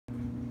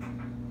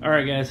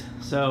Alright guys,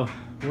 so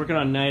working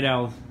on Night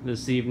Owl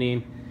this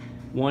evening.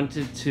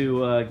 Wanted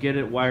to get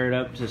it wired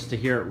up just to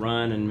hear it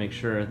run and make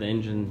sure the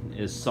engine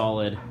is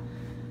solid.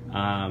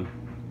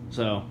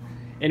 So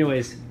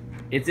anyways,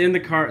 it's in the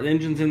car, the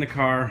engine's in the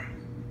car,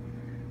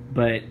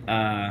 but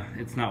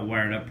it's not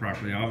wired up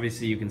properly.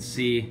 Obviously you can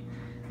see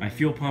my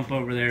fuel pump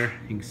over there,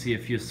 you can see a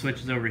few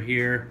switches over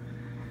here,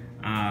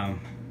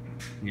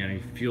 you know,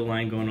 fuel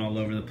line going all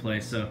over the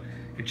place. So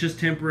it's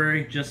just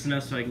temporary, just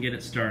enough so I can get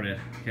it started,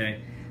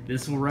 okay?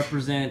 This will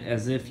represent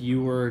as if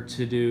you were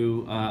to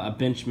do a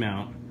bench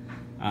mount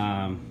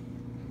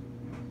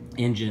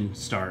engine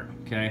start,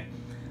 okay?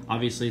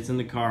 Obviously it's in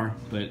the car,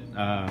 but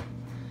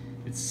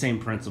it's the same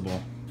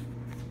principle.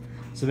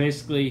 So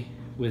basically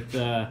with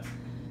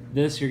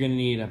this, you're gonna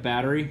need a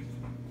battery.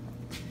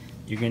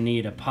 You're gonna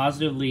need a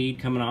positive lead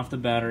coming off the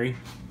battery.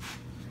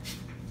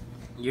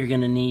 You're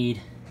gonna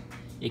need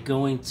it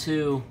going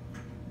to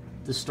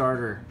the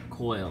starter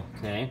coil,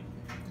 okay?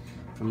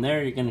 From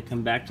there, you're gonna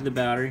come back to the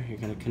battery. You're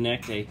gonna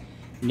connect a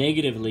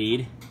negative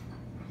lead,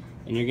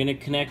 and you're gonna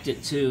connect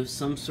it to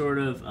some sort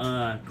of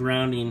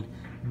grounding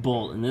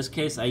bolt. In this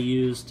case, I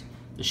used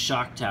the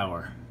shock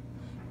tower.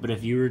 But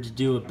if you were to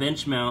do a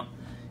bench mount,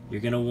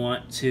 you're gonna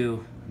want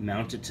to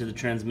mount it to the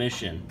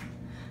transmission.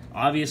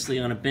 Obviously,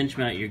 on a bench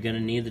mount, you're gonna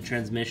need the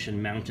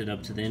transmission mounted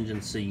up to the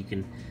engine so you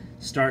can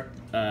start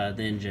the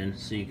engine,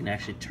 so you can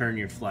actually turn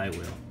your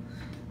flywheel.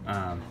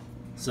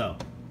 So,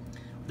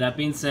 that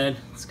being said,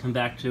 let's come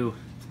back to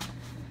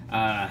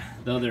the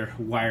other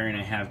wiring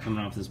I have coming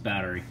off this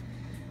battery.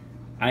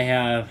 I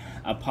have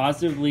a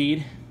positive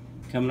lead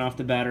coming off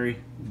the battery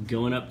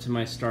going up to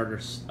my starter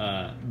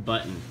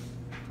button,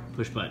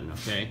 push button,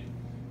 okay?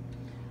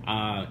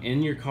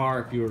 In your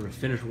car, if you were to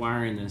finish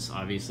wiring this,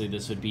 obviously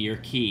this would be your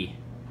key,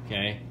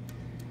 okay?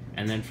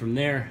 And then from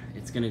there,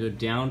 it's gonna go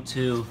down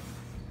to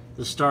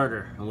the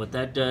starter. And what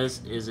that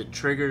does is it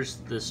triggers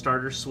the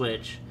starter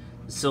switch,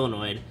 the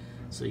solenoid,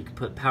 so you can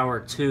put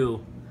power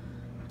to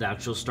the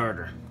actual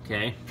starter,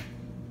 okay?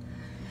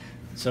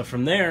 So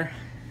from there,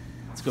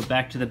 let's go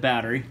back to the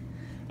battery.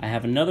 I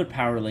have another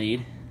power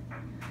lead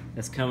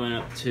that's coming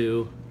up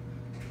to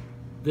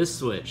this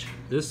switch.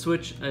 This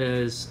switch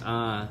is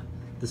the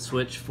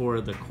switch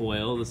for the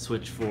coil, the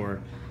switch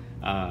for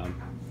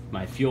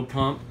my fuel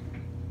pump,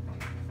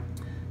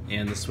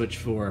 and the switch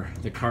for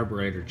the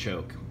carburetor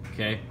choke,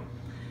 okay?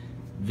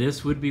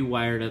 This would be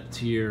wired up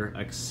to your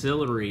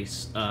auxiliary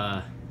switch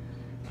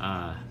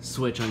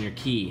on your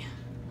key,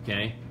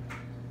 okay?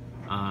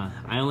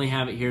 I only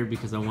have it here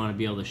because I want to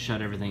be able to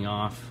shut everything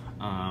off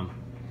and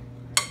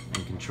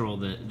control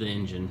the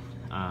engine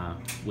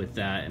with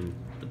that and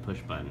the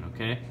push button,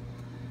 okay?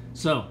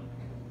 So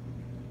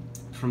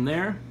from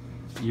there,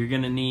 you're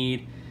gonna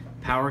need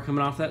power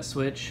coming off that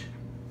switch,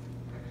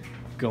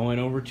 going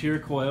over to your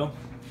coil,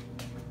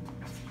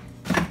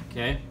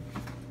 okay?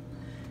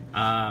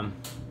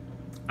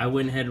 I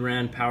went ahead and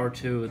ran power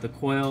to the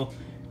coil,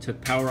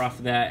 took power off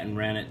of that and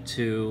ran it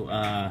to,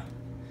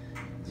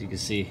 as you can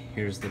see,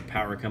 here's the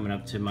power coming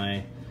up to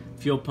my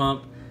fuel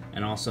pump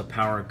and also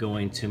power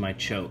going to my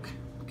choke,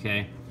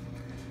 okay?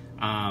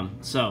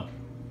 So,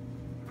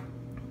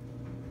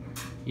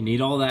 you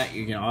need all that.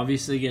 You're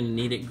obviously going to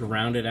need it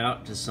grounded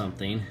out to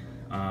something.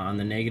 On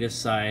the negative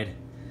side,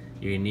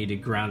 you need to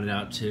ground it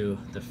out to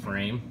the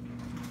frame,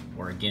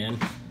 or again,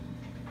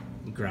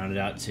 ground it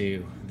out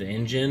to the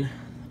engine.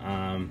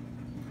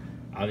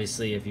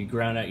 Obviously, if you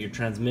ground out your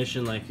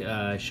transmission like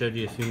I showed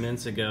you a few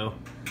minutes ago,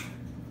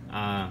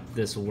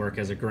 this will work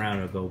as a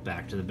ground. It'll go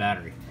back to the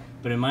battery.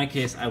 But in my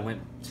case, I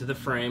went to the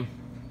frame,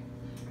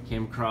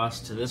 came across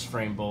to this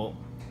frame bolt,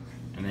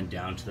 and then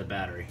down to the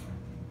battery,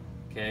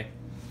 okay?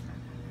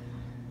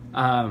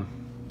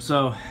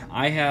 So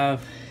I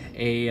have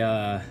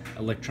a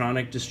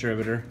electronic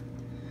distributor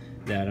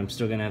that I'm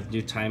still gonna have to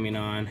do timing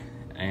on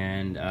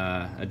and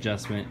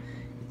adjustment.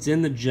 It's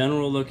in the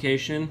general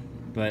location,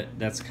 but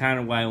that's kind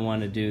of why I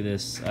want to do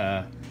this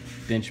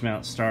bench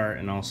mount start,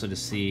 and also to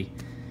see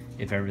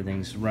if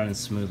everything's running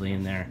smoothly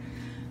in there,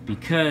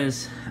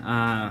 because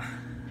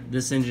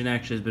this engine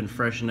actually has been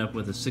freshened up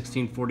with a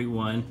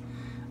 1641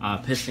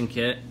 piston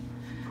kit.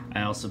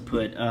 I also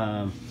put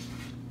high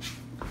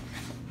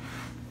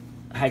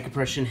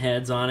compression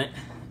heads on it.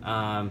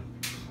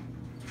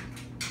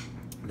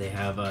 They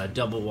have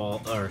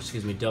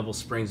double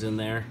springs in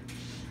there.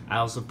 I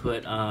also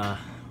put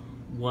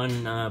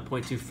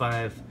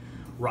 1.25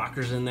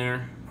 rockers in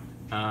there.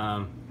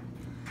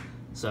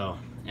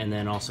 And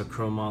then also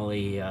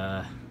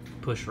chromoly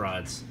push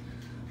rods.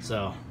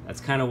 So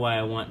that's kind of why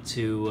I want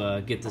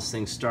to get this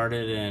thing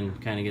started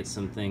and kind of get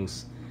some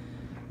things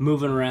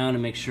moving around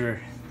and make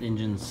sure the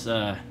engine's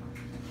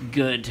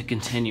good to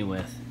continue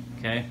with,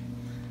 okay?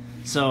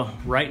 So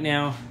right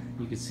now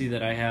you can see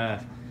that I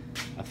have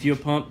a fuel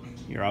pump.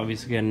 You're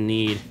obviously going to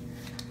need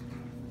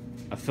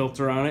a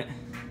filter on it,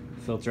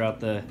 filter out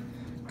the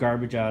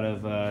garbage out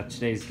of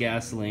today's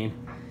gasoline,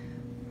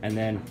 and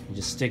then you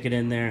just stick it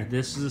in there.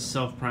 This is a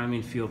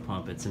self-priming fuel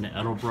pump. It's an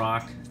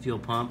Edelbrock fuel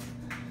pump.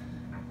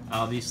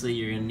 Obviously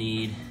you're going to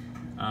need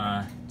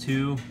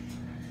two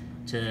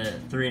to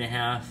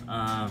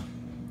 3.5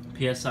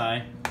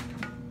 psi.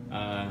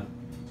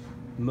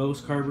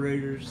 Most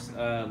carburetors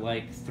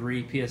like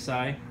 3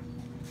 psi.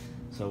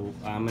 So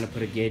I'm gonna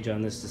put a gauge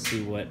on this to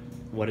see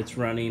what it's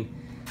running.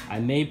 I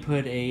may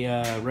put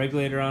a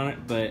regulator on it,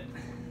 but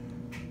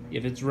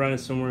if it's running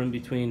somewhere in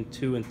between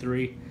 2 and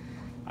 3,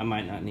 I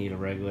might not need a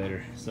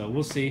regulator. So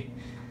we'll see.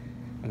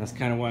 And that's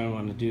kind of why I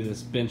want to do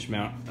this bench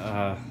mount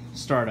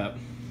startup.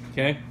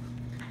 Okay.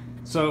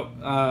 So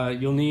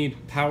you'll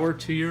need power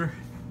to your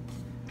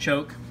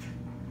choke.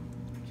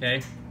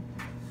 Okay.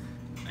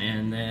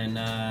 And then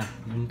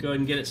you can go ahead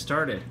and get it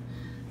started.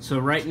 So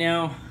right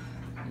now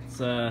it's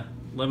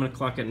 11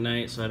 o'clock at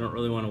night, so I don't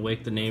really want to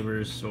wake the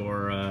neighbors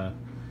or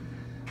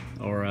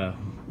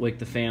wake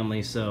the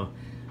family, so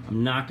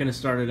I'm not going to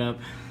start it up,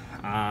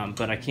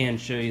 but I can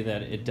show you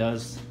that it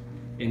does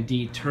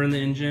indeed turn the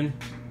engine.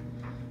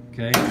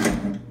 Okay,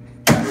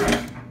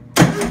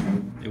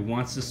 it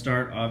wants to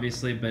start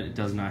obviously, but it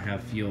does not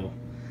have fuel.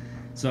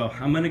 So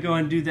I'm going to go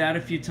and do that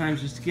a few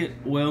times just to get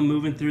oil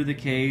moving through the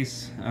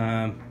case,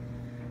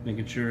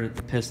 making sure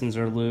the pistons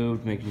are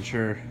lubed, making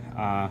sure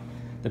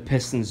the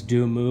pistons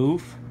do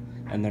move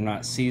and they're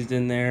not seized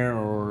in there,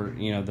 or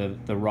you know,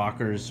 the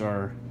rockers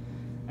are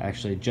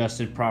actually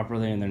adjusted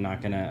properly and they're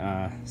not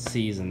gonna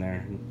seize in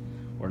there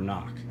or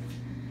knock.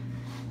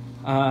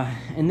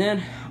 And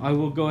then I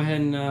will go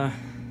ahead and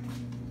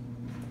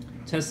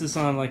test this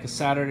on like a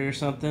Saturday or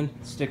something.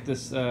 Stick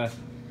this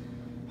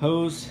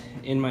hose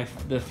in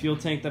the fuel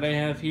tank that I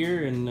have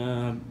here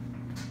and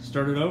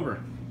start it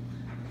over,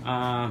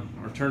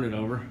 or turn it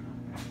over.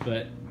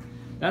 But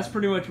that's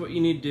pretty much what you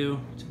need to do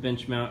to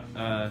bench mount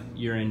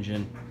your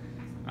engine.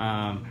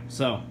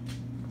 So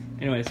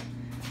anyways,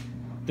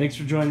 thanks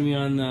for joining me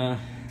on the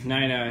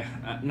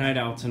Night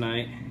Owl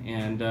tonight,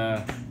 and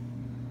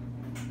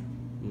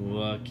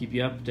we'll keep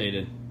you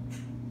updated.